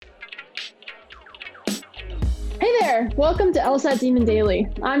there. Welcome to LSAT Demon Daily.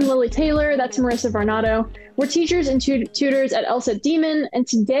 I'm Lily Taylor. That's Marissa Varnado. We're teachers and tutors at LSAT Demon, and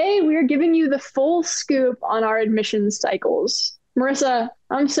today we are giving you the full scoop on our admissions cycles. Marissa,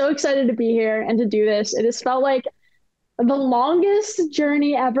 I'm so excited to be here and to do this. It has felt like the longest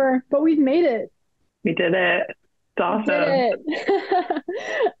journey ever, but we've made it. We did it. It's awesome. Did it.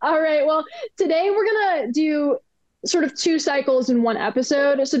 All right. Well, today we're going to do sort of two cycles in one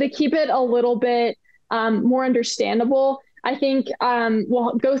episode. So to keep it a little bit more understandable, I think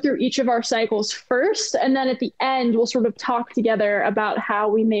we'll go through each of our cycles first, and then at the end, we'll sort of talk together about how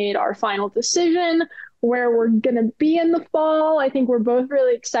we made our final decision, where we're going to be in the fall. I think we're both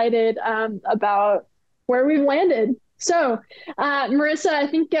really excited about where we've landed. So, Marissa, I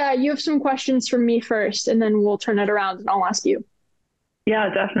think you have some questions for me first, and then we'll turn it around and I'll ask you.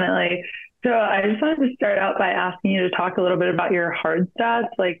 Yeah, definitely. So I just wanted to start out by asking you to talk a little bit about your hard stats,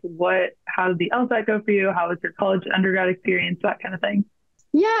 like how did the LSAT go for you? How was your college undergrad experience, that kind of thing?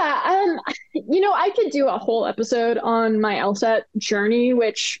 Yeah, I could do a whole episode on my LSAT journey,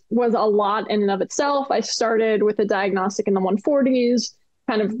 which was a lot in and of itself. I started with a diagnostic in the 140s,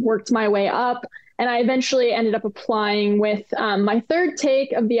 kind of worked my way up, and I eventually ended up applying with my third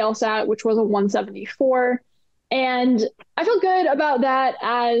take of the LSAT, which was a 174. And I feel good about that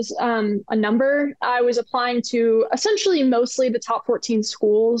as a number. I was applying to essentially mostly the top 14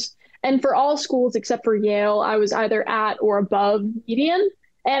 schools. And for all schools except for Yale, I was either at or above median.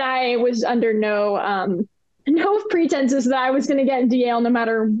 And I was under no pretenses that I was going to get into Yale no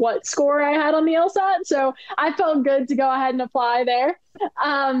matter what score I had on the LSAT. So I felt good to go ahead and apply there.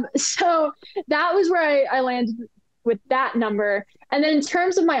 So that was where I landed with that number. And then in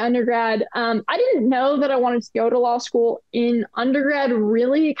terms of my undergrad, I didn't know that I wanted to go to law school in undergrad.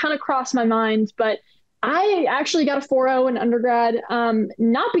 Really, it kind of crossed my mind, but I actually got a 4.0 in undergrad,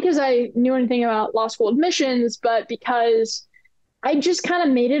 not because I knew anything about law school admissions, but because I just kind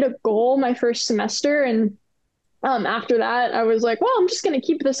of made it a goal my first semester. And after that, I was like, well, I'm just going to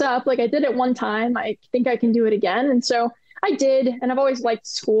keep this up. Like I did it one time. I think I can do it again. And so I did, and I've always liked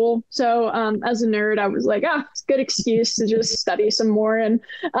school. So as a nerd, I was like, it's a good excuse to just study some more and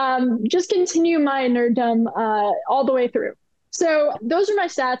just continue my nerddom all the way through. So those are my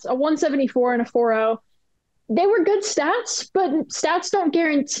stats, a 174 and a 4.0. They were good stats, but stats don't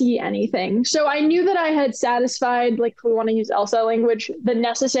guarantee anything. So I knew that I had satisfied, like if we want to use LSAT language, the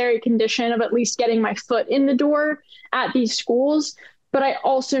necessary condition of at least getting my foot in the door at these schools. But I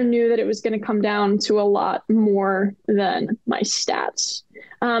also knew that it was going to come down to a lot more than my stats.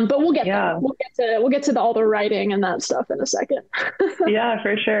 But we'll get there. We'll get to all the writing and that stuff in a second. Yeah,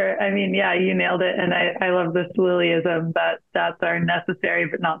 for sure. I mean, yeah, you nailed it. And I love this Lilyism that stats are necessary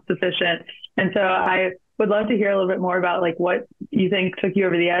but not sufficient. And so I would love to hear a little bit more about like what you think took you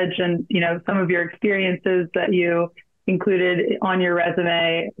over the edge and, some of your experiences that you included on your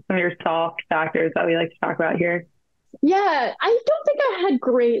resume, some of your soft factors that we like to talk about here. Yeah, I don't think I had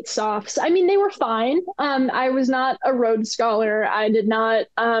great softs. I mean, they were fine. I was not a Rhodes Scholar. I did not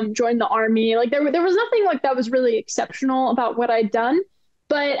join the army. Like there was nothing like that was really exceptional about what I'd done.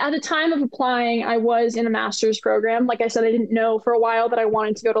 But at the time of applying, I was in a master's program. Like I said, I didn't know for a while that I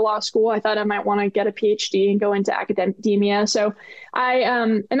wanted to go to law school. I thought I might want to get a PhD and go into academia. So I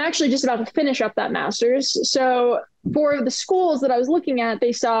am actually just about to finish up that master's. So for the schools that I was looking at,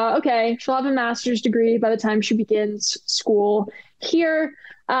 they saw, okay, she'll have a master's degree by the time she begins school here.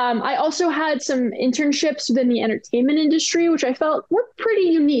 I also had some internships within the entertainment industry, which I felt were pretty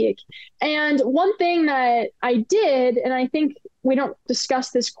unique. And one thing that I did, and I think we don't discuss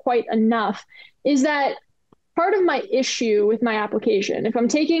this quite enough, is that part of my issue with my application, if I'm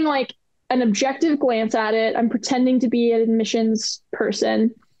taking like an objective glance at it, I'm pretending to be an admissions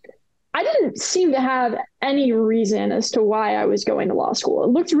person, I didn't seem to have any reason as to why I was going to law school. It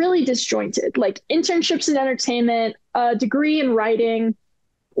looked really disjointed, like internships in entertainment, a degree in writing.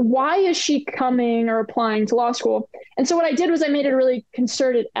 Why is she coming or applying to law school? And so what I did was I made a really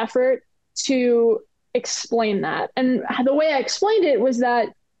concerted effort to explain that. And the way I explained it was that,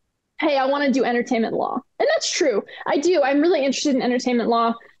 hey, I want to do entertainment law. And that's true. I do. I'm really interested in entertainment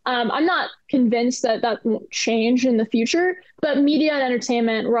law. I'm not convinced that that won't change in the future, but media and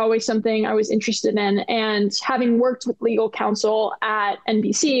entertainment were always something I was interested in. And having worked with legal counsel at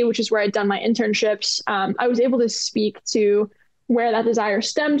NBC, which is where I'd done my internships, I was able to speak to where that desire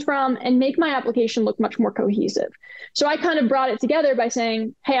stemmed from and make my application look much more cohesive. So I kind of brought it together by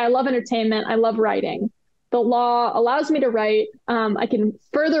saying, hey, I love entertainment. I love writing. The law allows me to write. I can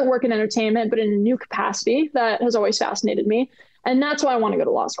further work in entertainment, but in a new capacity that has always fascinated me. And that's why I want to go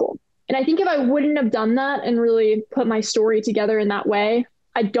to law school. And I think if I wouldn't have done that and really put my story together in that way,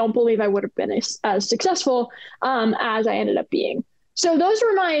 I don't believe I would have been as successful as I ended up being. So those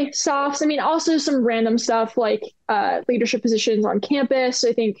were my softs. I mean, also some random stuff like leadership positions on campus.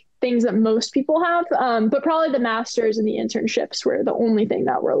 I think things that most people have, but probably the masters and the internships were the only thing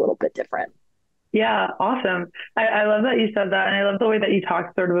that were a little bit different. Yeah, awesome. I love that you said that, and I love the way that you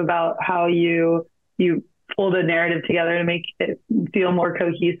talked sort of about how you pull the narrative together to make it feel more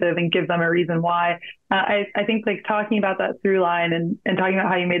cohesive and give them a reason why. I think like talking about that through line and talking about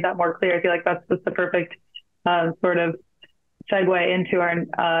how you made that more clear, I feel like that's just the perfect sort of segue into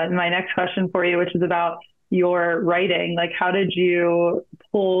our my next question for you, which is about your writing. Like, how did you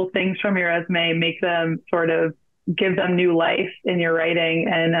pull things from your resume, make them sort of give them new life in your writing,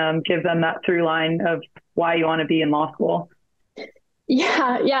 and give them that through line of why you want to be in law school?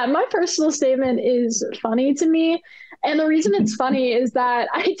 Yeah. My personal statement is funny to me. And the reason it's funny is that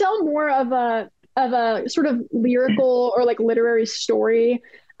I tell more of a sort of lyrical or like literary story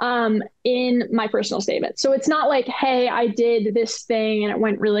in my personal statement. So it's not like, hey, I did this thing and it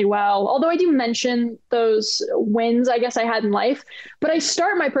went really well. Although I do mention those wins I guess I had in life, but I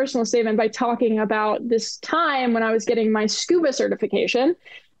start my personal statement by talking about this time when I was getting my scuba certification.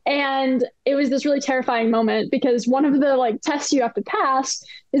 And it was this really terrifying moment because one of the like tests you have to pass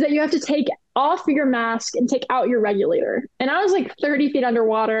is that you have to take off your mask and take out your regulator. And I was like 30 feet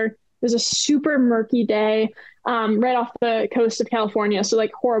underwater. It was a super murky day, right off the coast of California. So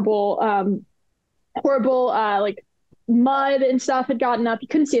like horrible, like mud and stuff had gotten up. You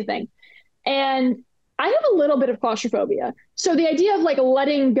couldn't see a thing. And I have a little bit of claustrophobia. So the idea of like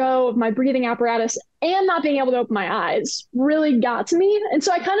letting go of my breathing apparatus and not being able to open my eyes really got to me. And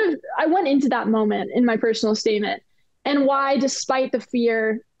so I went into that moment in my personal statement and why, despite the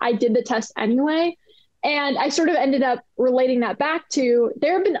fear, I did the test anyway. And I sort of ended up relating that back to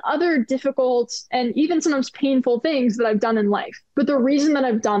there have been other difficult and even sometimes painful things that I've done in life. But the reason that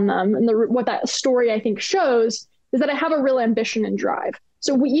I've done them and what that story I think shows is that I have a real ambition and drive.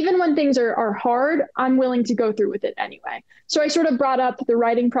 So even when things are hard, I'm willing to go through with it anyway. So I sort of brought up the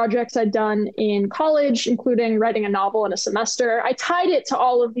writing projects I'd done in college, including writing a novel in a semester. I tied it to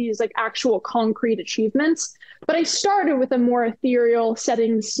all of these like actual concrete achievements, but I started with a more ethereal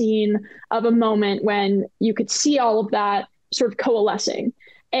setting the scene of a moment when you could see all of that sort of coalescing.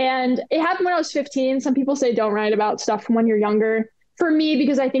 And it happened when I was 15. Some people say don't write about stuff from when you're younger. For me,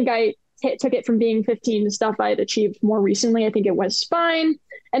 because I think I took it from being 15 to stuff I had achieved more recently, I think it was fine.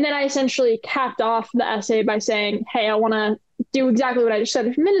 And then I essentially capped off the essay by saying, hey, I want to do exactly what I just said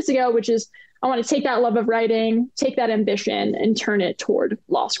a few minutes ago, which is I want to take that love of writing, take that ambition, and turn it toward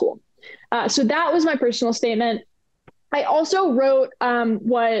law school. So that was my personal statement. I also wrote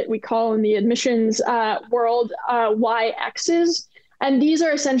what we call in the admissions world YXs. And these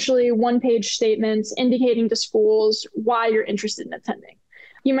are essentially one-page statements indicating to schools why you're interested in attending.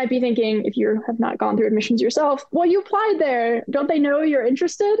 You might be thinking, if you have not gone through admissions yourself, well, you applied there. Don't they know you're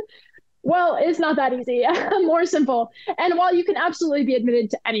interested? Well, it's not that easy. More simple. And while you can absolutely be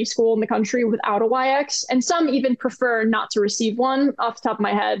admitted to any school in the country without a YX, and some even prefer not to receive one, off the top of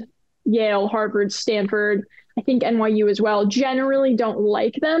my head, Yale, Harvard, Stanford, I think NYU as well, generally don't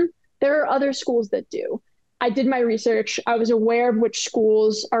like them. There are other schools that do. I did my research. I was aware of which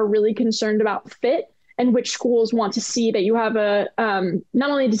schools are really concerned about fit and which schools want to see that you have a not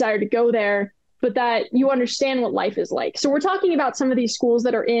only a desire to go there, but that you understand what life is like. So we're talking about some of these schools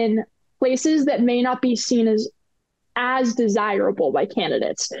that are in places that may not be seen as desirable by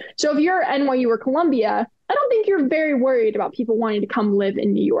candidates. So if you're NYU or Columbia, I don't think you're very worried about people wanting to come live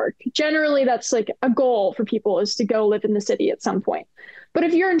in New York. Generally, that's like a goal for people is to go live in the city at some point. But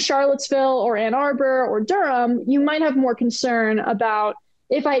if you're in Charlottesville or Ann Arbor or Durham, you might have more concern about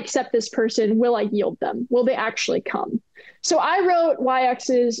if I accept this person, will I yield them? Will they actually come? So I wrote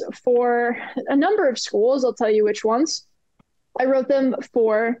YXs for a number of schools. I'll tell you which ones. I wrote them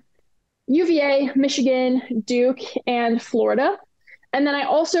for UVA, Michigan, Duke, and Florida. And then I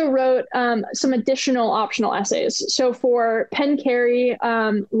also wrote some additional optional essays. So for Penn Carey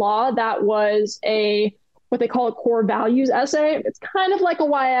Law, that was what they call a core values essay. It's kind of like a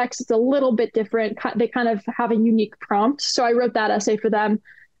YX. It's a little bit different. They kind of have a unique prompt. So I wrote that essay for them.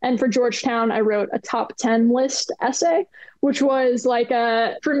 And for Georgetown, I wrote a top 10 list essay, which was like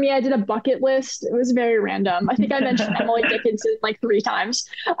for me, I did a bucket list. It was very random. I think I mentioned Emily Dickinson like 3 times.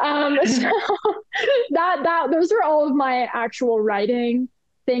 So those are all of my actual writing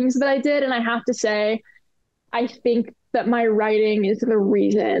things that I did. And I have to say, I think that my writing is the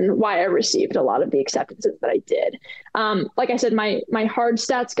reason why I received a lot of the acceptances that I did. Like I said, my hard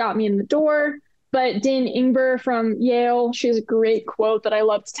stats got me in the door, but Dane Ingber from Yale, she has a great quote that I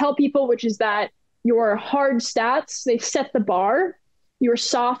love to tell people, which is that your hard stats, they set the bar, your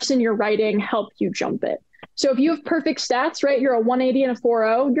softs and your writing help you jump it. So if you have perfect stats, right, you're a 180 and a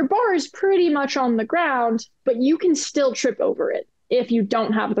 4.0, your bar is pretty much on the ground, but you can still trip over it if you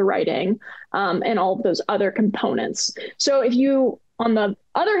don't have the writing and all of those other components. So if you, on the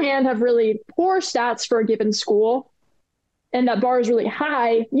other hand, have really poor stats for a given school and that bar is really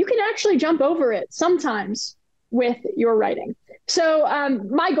high, you can actually jump over it sometimes with your writing. So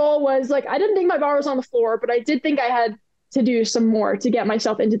my goal was like, I didn't think my bar was on the floor, but I did think I had to do some more to get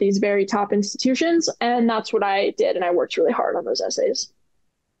myself into these very top institutions. And that's what I did. And I worked really hard on those essays.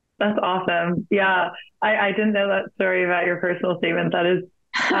 That's awesome. Yeah. I didn't know that story about your personal statement. That is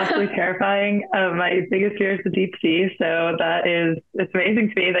absolutely terrifying. My biggest fear is the deep sea. So it's amazing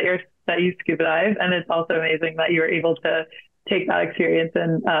to me that you scuba dive. And it's also amazing that you were able to take that experience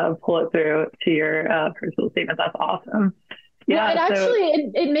and pull it through to your personal statement. That's awesome. Yeah,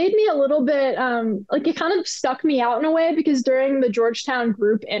 it made me a little bit like it kind of stuck me out in a way because during the Georgetown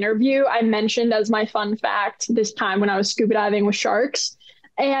group interview, I mentioned as my fun fact this time when I was scuba diving with sharks.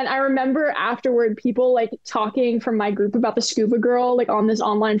 And I remember afterward people like talking from my group about the scuba girl like on this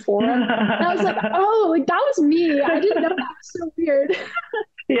online forum. And I was like, oh, like that was me. I didn't know that was so weird.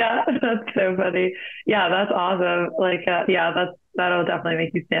 Yeah, that's so funny. Yeah, that's awesome. Like that'll definitely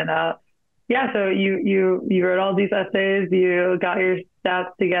make you stand out. Yeah, so you wrote all these essays, you got your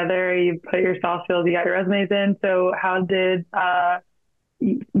stats together, you put your soft skills, you got your resumes in. So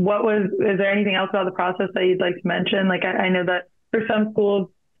is there anything else about the process that you'd like to mention? Like I know that for some schools,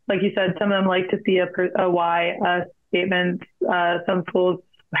 like you said, some of them like to see a why statement. Some schools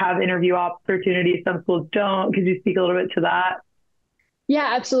have interview opportunities, some schools don't. Could you speak a little bit to that? Yeah,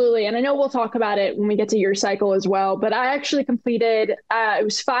 absolutely. And I know we'll talk about it when we get to your cycle as well. But I actually completed, it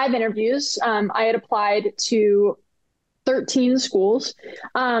was 5 interviews. I had applied to 13 schools.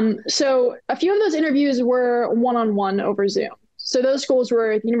 So a few of those interviews were one-on-one over Zoom. So those schools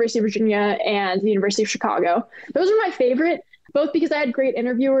were the University of Virginia and the University of Chicago. Those were my favorite, both because I had great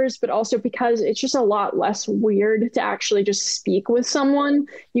interviewers, but also because it's just a lot less weird to actually just speak with someone.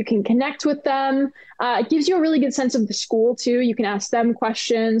 You can connect with them. It gives you a really good sense of the school too. You can ask them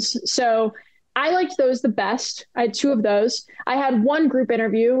questions. So I liked those the best. I had 2 of those. I had one group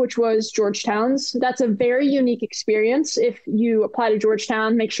interview, which was Georgetown's. That's a very unique experience. If you apply to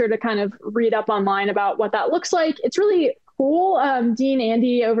Georgetown, make sure to kind of read up online about what that looks like. It's really cool. Dean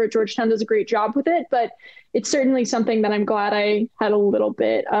Andy over at Georgetown does a great job with it, but it's certainly something that I'm glad I had a little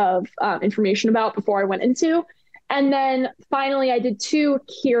bit of information about before I went into. And then finally, I did 2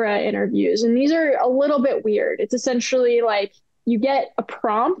 Kira interviews, and these are a little bit weird. It's essentially like you get a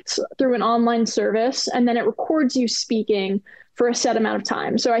prompt through an online service, and then it records you speaking for a set amount of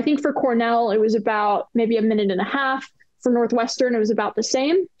time. So I think for Cornell, it was about maybe a minute and a half. For Northwestern, it was about the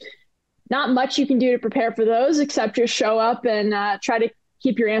same. Not much you can do to prepare for those except just show up and try to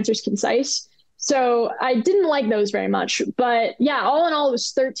keep your answers concise. So I didn't like those very much. But yeah, all in all, it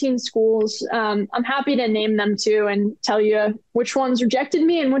was 13 schools. I'm happy to name them too and tell you which ones rejected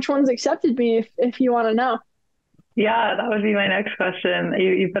me and which ones accepted me if you want to know. Yeah, that would be my next question.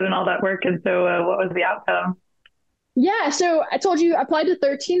 You put in all that work. And so what was the outcome? Yeah, so I told you I applied to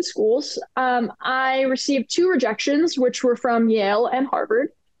 13 schools. I received 2 rejections, which were from Yale and Harvard.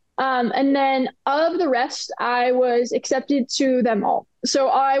 And then of the rest, I was accepted to them all. So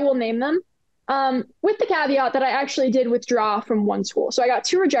I will name them with the caveat that I actually did withdraw from one school. So I got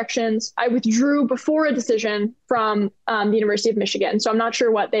 2 rejections. I withdrew before a decision from the University of Michigan. So I'm not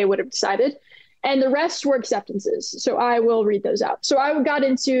sure what they would have decided. And the rest were acceptances. So I will read those out. So I got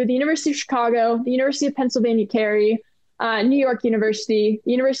into the University of Chicago, the University of Pennsylvania Cary, New York University,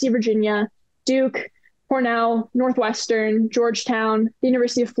 the University of Virginia, Duke, Cornell, Northwestern, Georgetown, the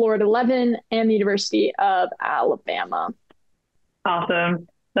University of Florida, Levin, and the University of Alabama. Awesome.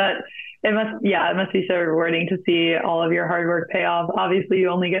 It must be so rewarding to see all of your hard work pay off. Obviously, you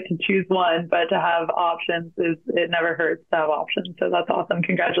only get to choose one, but to have options it never hurts to have options. So that's awesome.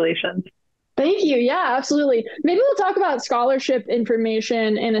 Congratulations. Thank you. Yeah, absolutely. Maybe we'll talk about scholarship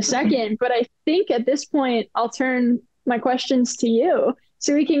information in a second, but I think at this point I'll turn my questions to you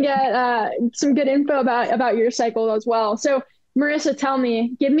so we can get some good info about your cycle as well. So Marissa, tell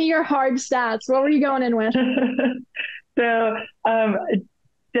me, give me your hard stats. What were you going in with? So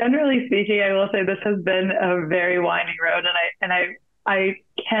generally speaking, I will say this has been a very winding road, and I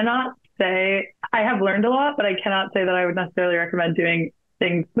cannot say I have learned a lot, but I cannot say that I would necessarily recommend doing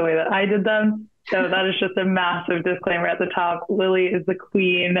things the way that I did them. So that is just a massive disclaimer at the top. Lily is the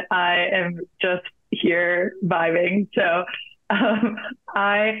queen. I am just here vibing. So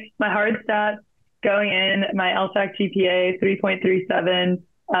my hard stats going in, my LSAC GPA 3.37,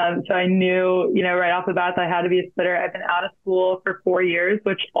 So I knew, right off the bat that I had to be a splitter. I've been out of school for 4 years,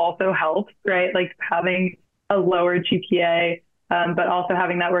 which also helps, right? Like having a lower GPA, but also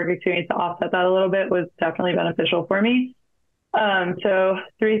having that work experience to offset that a little bit was definitely beneficial for me. So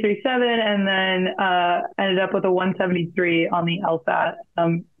 337 and then ended up with a 173 on the LSAT.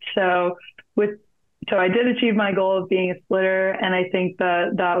 So with so I did achieve my goal of being a splitter, and I think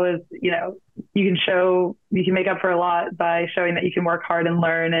that was, you can make up for a lot by showing that you can work hard and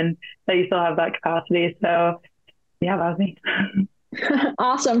learn, and that you still have that capacity. So yeah, that was me.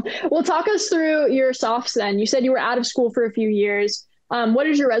 Awesome. Well, talk us through your softs then. You said you were out of school for a few years. What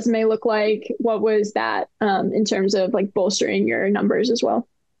does your resume look like? What was that in terms of like bolstering your numbers as well?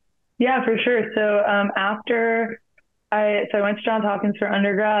 Yeah, for sure. So I went to Johns Hopkins for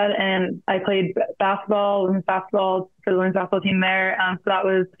undergrad, and I played basketball, women's basketball for the women's basketball team there. So that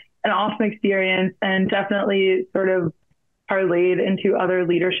was an awesome experience, and definitely sort of parlayed into other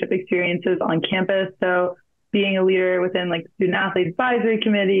leadership experiences on campus. So being a leader within like student athlete advisory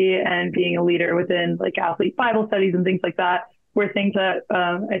committee, and being a leader within like athlete Bible studies and things like that were things that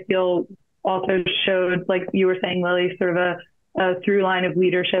I feel also showed, like you were saying, Lily, sort of a through line of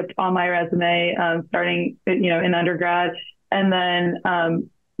leadership on my resume, starting, in undergrad. And then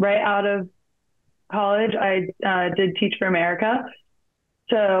right out of college, I did Teach for America.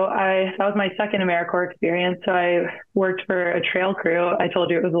 So that was my second AmeriCorps experience. So I worked for a trail crew. I told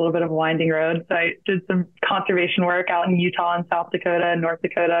you it was a little bit of a winding road. So I did some conservation work out in Utah and South Dakota and North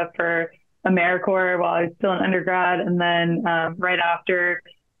Dakota for AmeriCorps while I was still in undergrad. And then right after,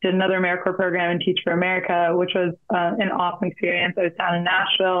 did another AmeriCorps program in Teach for America, which was an awesome experience. I was down in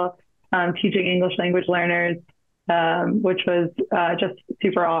Nashville teaching English language learners, which was just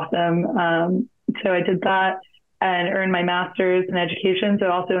super awesome. So I did that and earned my master's in education. So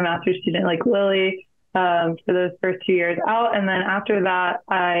also a master's student like Lily for those first 2 years out. And then after that,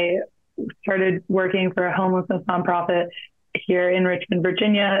 I started working for a homelessness nonprofit here in Richmond,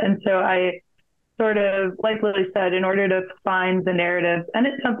 Virginia. And so I sort of, like Lily said, in order to find the narrative, and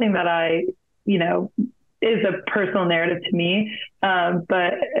it's something that is a personal narrative to me.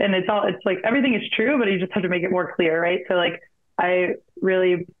 It's like everything is true, but you just have to make it more clear, right? So like I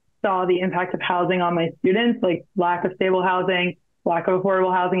really saw the impact of housing on my students, like lack of stable housing, lack of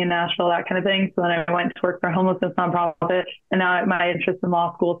affordable housing in Nashville, that kind of thing. So then I went to work for a homelessness nonprofit, and now my interest in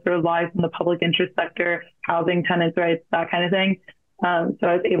law school sort of lies in the public interest sector, housing, tenants' rights, that kind of thing. So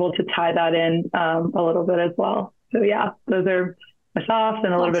I was able to tie that in a little bit as well. So yeah, those are my softs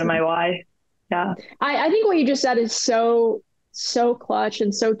and a little bit of my why. Yeah. I think what you just said is so, so clutch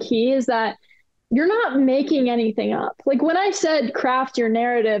and so key, is that you're not making anything up. Like when I said craft your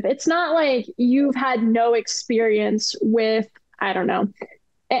narrative, it's not like you've had no experience with, I don't know,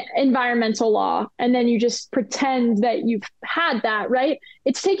 environmental law, and then you just pretend that you've had that, right?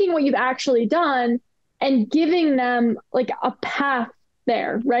 It's taking what you've actually done and giving them like a path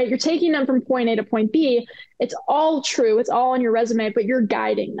there, right? You're taking them from point A to point B. It's all true. It's all on your resume, but you're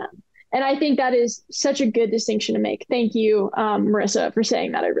guiding them. And I think that is such a good distinction to make. Thank you, Marissa, for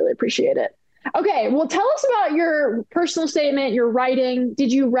saying that. I really appreciate it. Okay, well, tell us about your personal statement, your writing.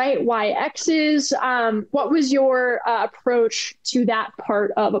 Did you write why X's? What was your approach to that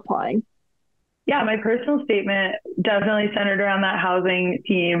part of applying? Yeah, my personal statement definitely centered around that housing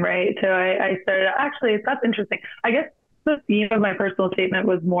theme, right? So I started, actually, that's interesting. I guess the theme of my personal statement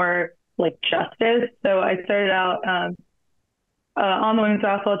was more like justice. So I started out on the women's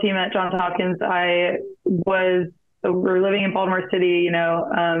basketball team at Johns Hopkins. We're living in Baltimore City,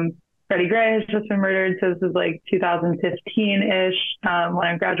 Freddie Gray has just been murdered. So this is like 2015-ish, when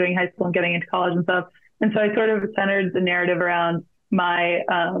I'm graduating high school and getting into college and stuff. And so I sort of centered the narrative around my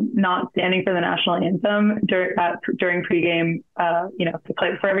not standing for the national anthem during pregame, to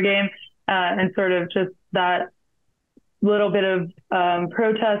play before every game, and sort of just that little bit of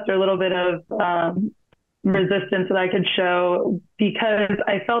protest or a little bit of resistance that I could show, because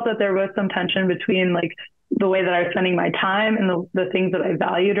I felt that there was some tension between like the way that I was spending my time and the things that I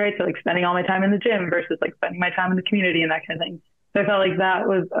valued, right? So like spending all my time in the gym versus like spending my time in the community and that kind of thing. So I felt like that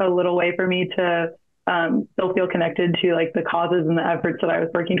was a little way for me to still feel connected to like the causes and the efforts that I was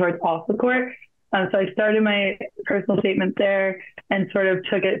working towards off the court. So I started my personal statement there and sort of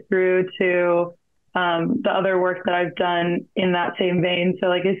took it through to the other work that I've done in that same vein. So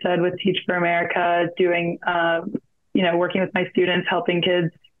like I said, with Teach for America, doing, working with my students, helping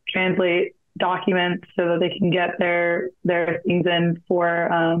kids translate documents so that they can get their things in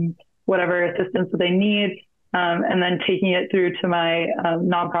for whatever assistance that they need, and then taking it through to my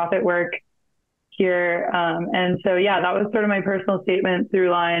nonprofit work here. And so, yeah, that was sort of my personal statement through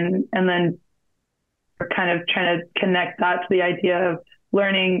line, and then kind of trying to connect that to the idea of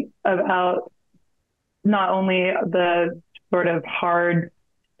learning about not only the sort of hard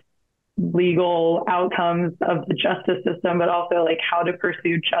legal outcomes of the justice system, but also like how to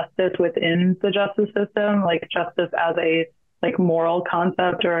pursue justice within the justice system, like justice as a like moral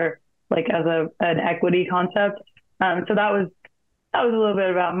concept or like as an equity concept. So that was a little bit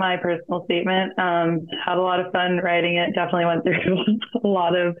about my personal statement. Had a lot of fun writing it. Definitely went through a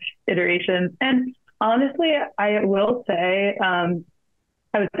lot of iterations. And honestly, I will say,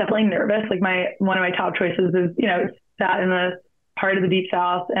 I was definitely nervous. Like one of my top choices is, sat in the heart of the Deep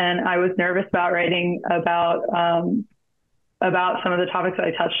South, and I was nervous about writing about some of the topics that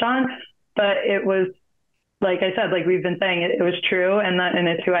I touched on. But it was, like I said, like we've been saying, it was true, and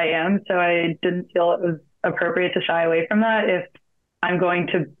it's who I am. So I didn't feel it was appropriate to shy away from that. If I'm going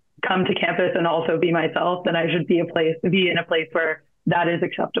to come to campus and also be myself, then I should be in a place where that is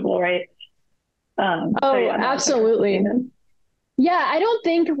acceptable, right? Yeah, absolutely. Yeah, I don't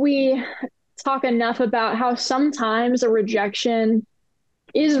think we talk enough about how sometimes a rejection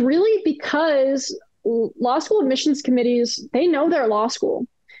is really because law school admissions committees, they know their law school.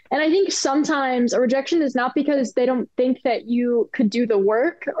 And I think sometimes a rejection is not because they don't think that you could do the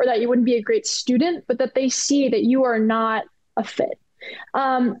work or that you wouldn't be a great student, but that they see that you are not a fit.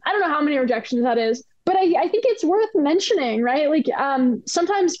 I don't know how many rejections that is, but I think it's worth mentioning, right? Like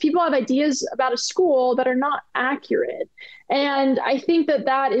sometimes people have ideas about a school that are not accurate. And I think that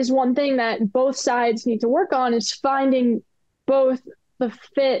that is one thing that both sides need to work on is finding both the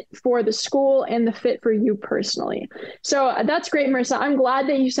fit for the school and the fit for you personally. So that's great, Marissa. I'm glad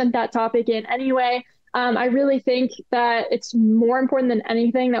that you sent that topic in anyway. I really think that it's more important than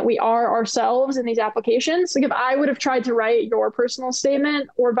anything that we are ourselves in these applications. Like if I would have tried to write your personal statement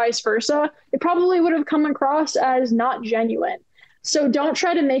or vice versa, it probably would have come across as not genuine. So don't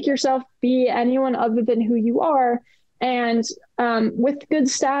try to make yourself be anyone other than who you are. And with good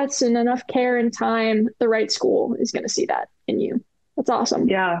stats and enough care and time, the right school is going to see that in you. That's awesome.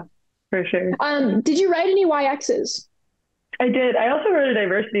 Yeah, for sure. Did you write any YXs? I did. I also wrote a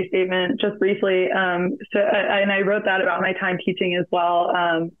diversity statement just briefly. And I wrote that about my time teaching as well,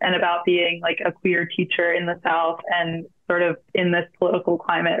 and about being like a queer teacher in the South and sort of in this political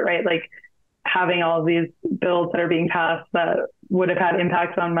climate, right? Like having all of these bills that are being passed that would have had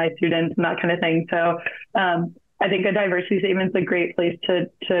impacts on my students and that kind of thing. So I think a diversity statement is a great place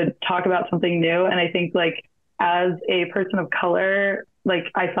to talk about something new. And I think like as a person of color, like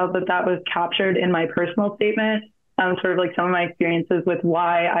I felt that was captured in my personal statement. Sort of like some of my experiences with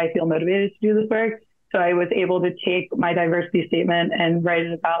why I feel motivated to do this work. So I was able to take my diversity statement and write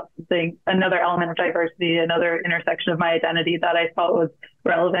it about another element of diversity, another intersection of my identity that I felt was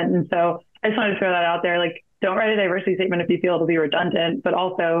relevant. And so I just wanted to throw that out there. Like, don't write a diversity statement if you feel it'll be redundant, but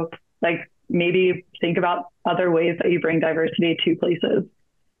also like maybe think about other ways that you bring diversity to places.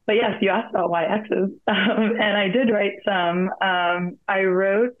 But yes, you asked about YXs, and I did write some. I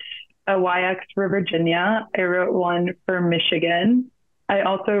wrote a YX for Virginia. I wrote one for Michigan. I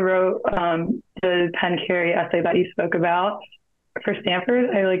also wrote the Penn Carey essay that you spoke about. For Stanford,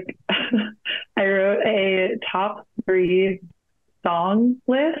 I wrote a top 3 song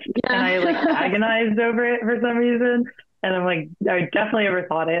list, and I like agonized over it for some reason. And I'm like, I definitely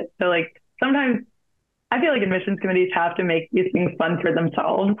overthought it. So like sometimes I feel like admissions committees have to make these things fun for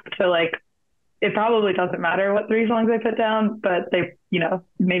themselves. So like it probably doesn't matter what 3 songs I put down, but they,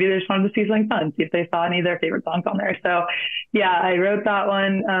 maybe they just wanted to see something fun, see if they saw any of their favorite songs on there. So yeah, I wrote that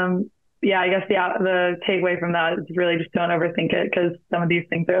one. I guess the takeaway from that is really just don't overthink it, because some of these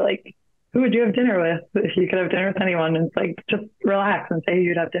things are like, who would you have dinner with if you could have dinner with anyone? And it's like, just relax and say who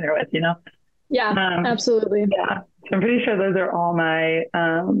you'd have dinner with, Yeah, absolutely. Yeah. So I'm pretty sure those are all my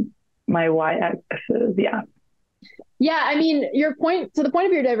YXs. Yeah. Yeah. I mean, to the point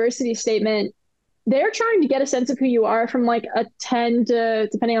of your diversity statement, they're trying to get a sense of who you are from like a 10 to,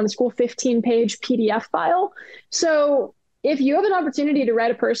 depending on the school, 15-page PDF file. So if you have an opportunity to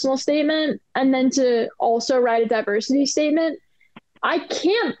write a personal statement and then to also write a diversity statement, I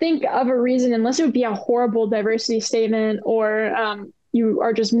can't think of a reason, unless it would be a horrible diversity statement or you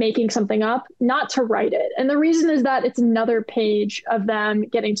are just making something up, not to write it. And the reason is that it's another page of them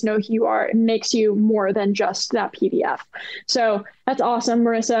getting to know who you are. It makes you more than just that PDF. So that's awesome,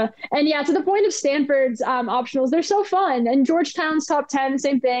 Marissa. And yeah, to the point of Stanford's optionals, they're so fun. And Georgetown's top 10,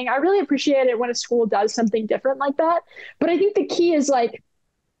 same thing. I really appreciate it when a school does something different like that. But I think the key is like,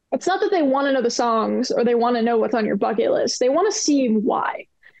 it's not that they want to know the songs or they want to know what's on your bucket list. They want to see why.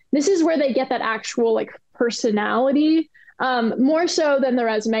 This is where they get that actual like personality, more so than the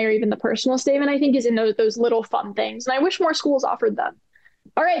resume or even the personal statement, I think, is in those little fun things. And I wish more schools offered them.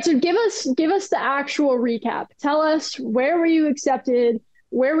 All right, so give us the actual recap. Tell us, where were you accepted?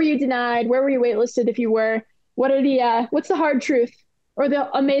 Where were you denied? Where were you waitlisted if you were? What are the what's the hard truth or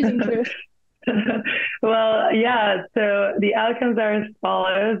the amazing truth? Well, yeah. So the outcomes are as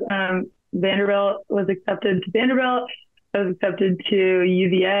follows. Vanderbilt was accepted to Vanderbilt. I was accepted to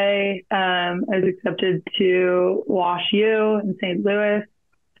UVA. I was accepted to Wash U in St. Louis.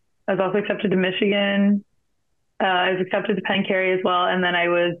 I was also accepted to Michigan. I was accepted to Penn Cary as well. And then I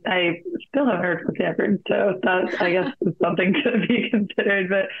still haven't heard from Stanford. So that, I guess, is something to be considered.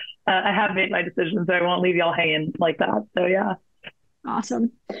 But I have made my decision, so I won't leave y'all hanging like that. So, yeah.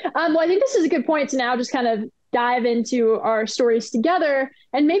 Awesome. Well, I think this is a good point to now just kind of dive into our stories together.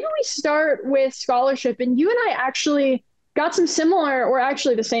 And maybe we start with scholarship. And you and I actually got some similar or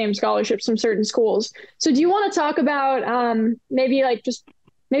actually the same scholarships from certain schools. So do you want to talk about maybe like just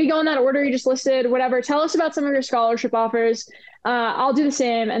maybe go in that order you just listed, whatever. Tell us about some of your scholarship offers. I'll do the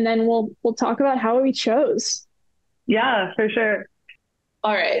same, and then we'll talk about how we chose. Yeah, for sure.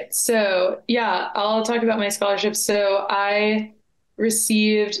 All right. So yeah, I'll talk about my scholarship. So I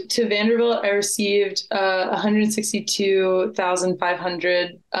received to Vanderbilt, I received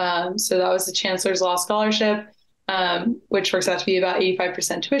 162,500. So that was the Chancellor's Law Scholarship, which works out to be about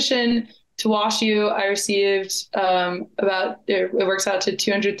 85% tuition. To WashU, I received it works out to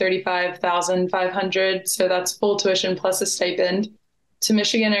 235,500. So that's full tuition plus a stipend. To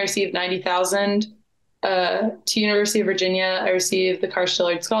Michigan, I received 90,000. To University of Virginia, I received the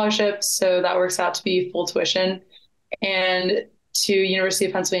Karsh-Dillard Scholarship. So that works out to be full tuition. And to University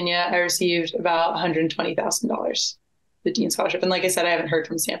of Pennsylvania, I received about $120,000, the Dean Scholarship. And like I said, I haven't heard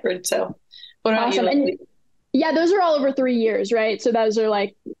from Stanford. So what about awesome. you? And yeah, those are all over 3 years, right? So those are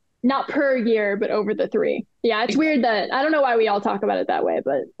like not per year, but over the three. Yeah, it's weird that I don't know why we all talk about it that way,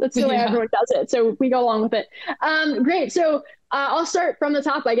 but that's the way everyone does it. So we go along with it. Great. So I'll start from the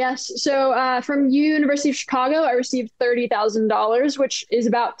top, I guess. So from University of Chicago, I received $30,000, which is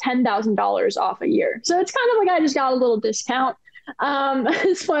about $10,000 off a year. So it's kind of like I just got a little discount.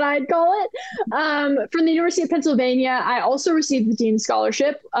 Is what I'd call it. From the University of Pennsylvania, I also received the Dean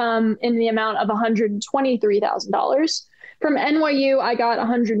Scholarship in the amount of $123,000. From NYU, I got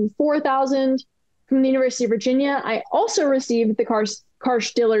 $104,000. From the University of Virginia, I also received the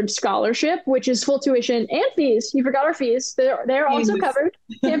Karsh-Dillard Scholarship, which is full tuition and fees. You forgot our fees; they're also covered.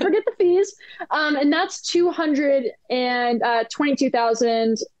 Can't forget the fees. And that's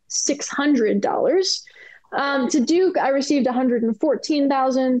 $222,600. To Duke, I received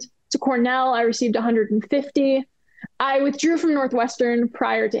 $114,000. To Cornell, I received $150,000. I withdrew from Northwestern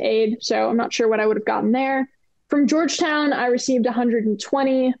prior to aid, so I'm not sure what I would have gotten there. From Georgetown, I received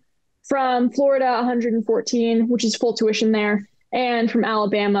 $120,000. From Florida, $114,000, which is full tuition there. And from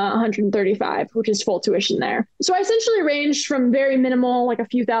Alabama, $135,000, which is full tuition there. So I essentially ranged from very minimal, like a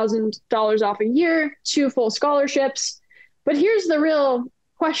few $1,000s off a year, to full scholarships. But here's the real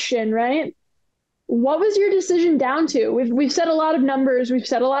question, right? What was your decision down to? We've said a lot of numbers, we've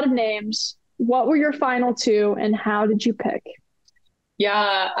said a lot of names. What were your final two, and how did you pick?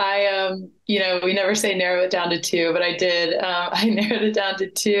 Yeah, we never say narrow it down to two, but I did. I narrowed it down to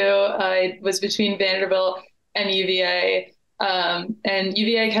two. I was between Vanderbilt and UVA. And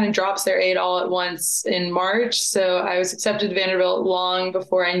UVA kind of drops their aid all at once in March. So I was accepted to Vanderbilt long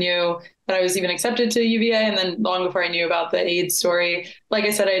before I knew that I was even accepted to UVA, and then long before I knew about the aid story. Like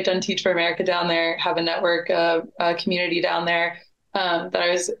I said, I had done Teach for America down there, have a network, a community down there that I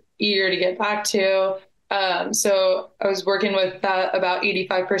was eager to get back to. So I was working with that about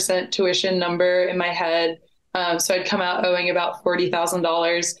 85% tuition number in my head. So I'd come out owing about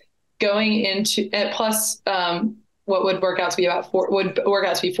 $40,000 going into plus what would work out to be would work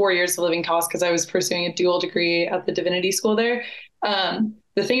out to be 4 years of living costs, because I was pursuing a dual degree at the divinity school there.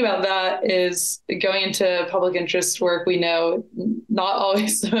 The thing about that is going into public interest work, we know not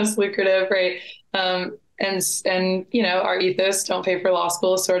always the most lucrative, right? And our ethos, don't pay for law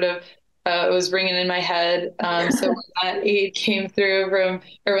school, sort of was ringing in my head. So when that aid came through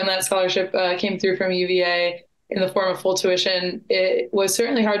when that scholarship came through from UVA in the form of full tuition, it was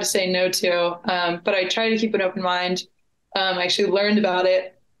certainly hard to say no to. But I tried to keep an open mind. I actually learned about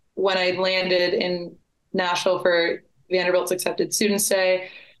it when I landed in Nashville for Vanderbilt's accepted student stay.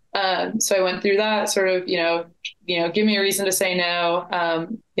 So I went through that sort of, give me a reason to say no.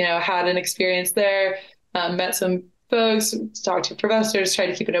 Had an experience there, met some folks, talked to professors, tried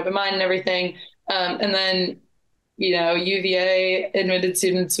to keep an open mind and everything. And then, UVA admitted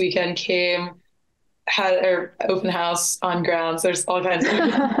students weekend came, had an open house on grounds. There's all kinds of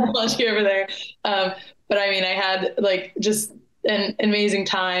lucky over there. But I mean, I had just an amazing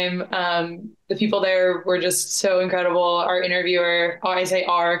time. The people there were just so incredible. Our interviewer, oh, I say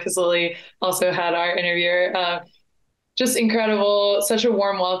our because Lily also had our interviewer, just incredible, such a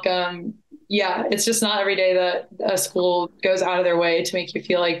warm welcome. Yeah, it's just not every day that a school goes out of their way to make you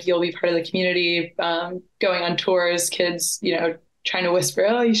feel like you'll be part of the community, going on tours, kids, trying to whisper,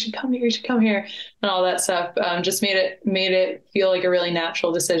 oh, you should come here, you should come here, and all that stuff. Just made it feel like a really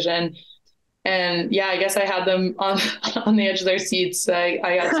natural decision. And yeah, I guess I had them on on the edge of their seats. I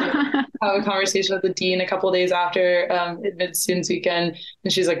got to have a conversation with the dean a couple of days after Admit Students Weekend,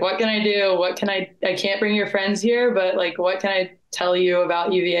 and she's like, "What can I do? What can I can't bring your friends here, but like, what can I tell you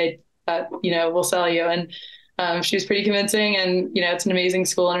about UVA that will sell you?" And she was pretty convincing, and it's an amazing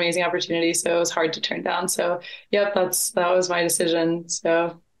school, an amazing opportunity, so it was hard to turn down. So, yep, that was my decision.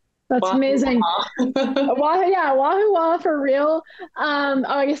 So. That's Wah, amazing. wah. Wahoo, yeah, Wahoo Wah for real. Oh,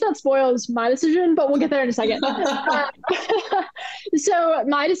 I guess that spoils my decision, but we'll get there in a second. So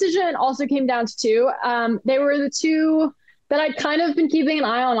my decision also came down to two. They were the two that I'd kind of been keeping an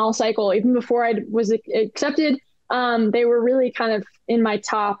eye on all cycle, even before I was accepted. They were really kind of in my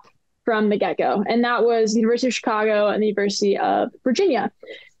top from the get-go, and that was the University of Chicago and the University of Virginia.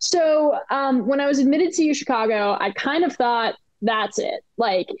 So when I was admitted to U Chicago, I kind of thought, that's it.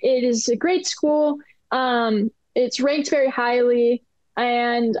 Like, it is a great school. It's ranked very highly,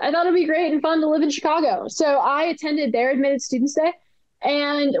 and I thought it'd be great and fun to live in Chicago. So I attended their Admitted Students Day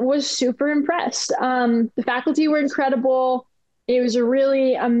and was super impressed. The faculty were incredible. It was a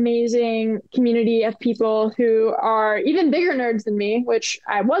really amazing community of people who are even bigger nerds than me, which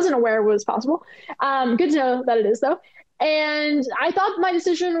I wasn't aware was possible. Good to know that it is, though. And I thought my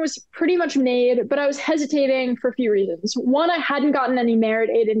decision was pretty much made, but I was hesitating for a few reasons. One, I hadn't gotten any merit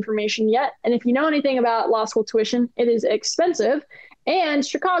aid information yet. And if you know anything about law school tuition, it is expensive, and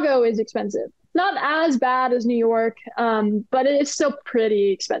Chicago is expensive. Not as bad as New York, but it is still pretty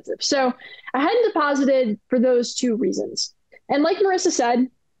expensive. So I hadn't deposited for those two reasons. And like Marissa said,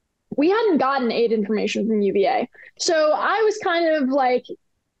 we hadn't gotten aid information from UVA. So I was kind of like,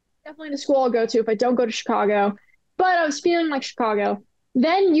 definitely the school I'll go to if I don't go to Chicago. But I was feeling like Chicago.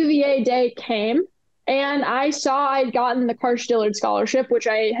 Then UVA Day came, and I saw I'd gotten the Karsh Dillard Scholarship, which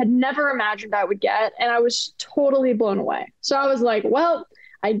I had never imagined I would get, and I was totally blown away. So I was like, well,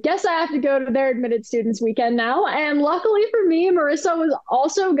 I guess I have to go to their Admitted Students Weekend now. And luckily for me, Marissa was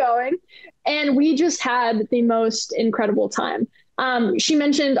also going, and we just had the most incredible time. She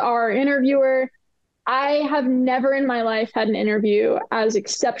mentioned our interviewer. I have never in my life had an interview as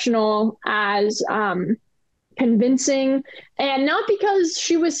exceptional, as convincing, and not because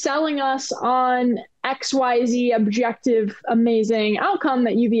she was selling us on XYZ objective amazing outcome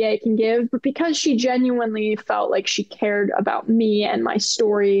that UVA can give, but because she genuinely felt like she cared about me and my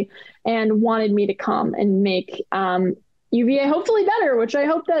story and wanted me to come and make UVA hopefully better, which I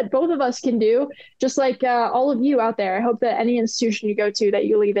hope that both of us can do, just like all of you out there. I hope that any institution you go to, that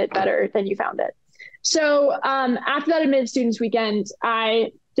you leave it better than you found it. So after that Admitted Students Weekend,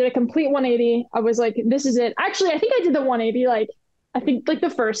 I did a complete 180. I was like, this is it. Actually, I think I did the 180 like the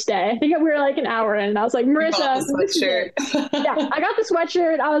first day. I think we were like an hour in, and I was like, Marissa, this is it. Yeah, I got the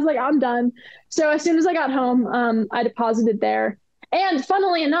sweatshirt. I was like, I'm done. So as soon as I got home, I deposited there. And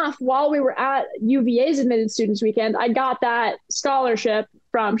funnily enough, while we were at UVA's Admitted Students Weekend, I got that scholarship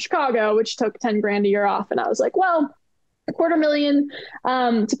from Chicago, which took 10 grand a year off. And I was like, well,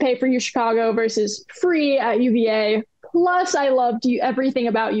 $250,000 to pay for U Chicago versus free at UVA. Plus, I loved everything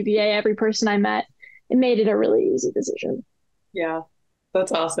about UVA, every person I met. It made it a really easy decision. Yeah,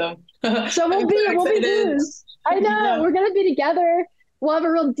 that's awesome. So we'll be dudes. I know, yeah. We're gonna be together. We'll have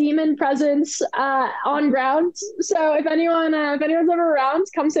a real demon presence on ground. So if anyone's ever around,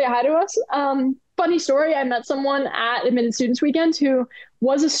 come say hi to us. Funny story, I met someone at Admitted Students Weekend who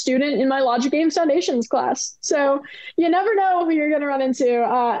was a student in my Logic Games Foundations class. So you never know who you're going to run into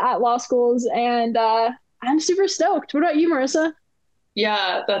at law schools. And I'm super stoked. What about you, Marissa?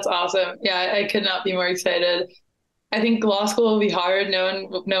 Yeah, that's awesome. Yeah, I could not be more excited. I think law school will be hard. No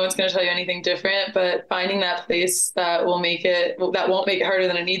one's going to tell you anything different, but finding that place that won't make it harder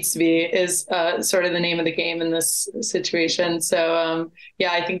than it needs to be is sort of the name of the game in this situation. So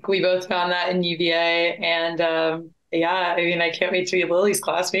yeah, I think we both found that in UVA, and yeah, I mean, I can't wait to be Lily's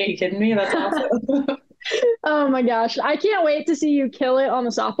classmate. Are you kidding me? That's awesome. Oh my gosh, I can't wait to see you kill it on the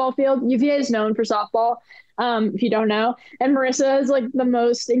softball field. UVA is known for softball. If you don't know. And Marissa is like the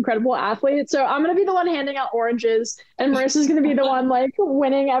most incredible athlete. So I'm going to be the one handing out oranges, and Marissa's going to be the one like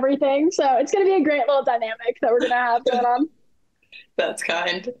winning everything. So it's going to be a great little dynamic that we're going to have going on. That's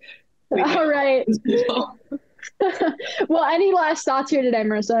kind. All right. Well, any last thoughts here today,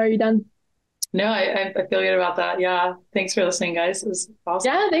 Marissa? Are you done? No, I feel good about that. Yeah. Thanks for listening, guys. It was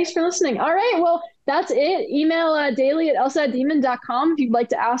awesome. Yeah, thanks for listening. All right, well, that's it. Email daily@lsatdemon.com if you'd like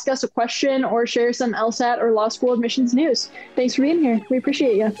to ask us a question or share some LSAT or law school admissions news. Thanks for being here. We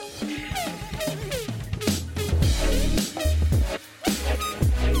appreciate you.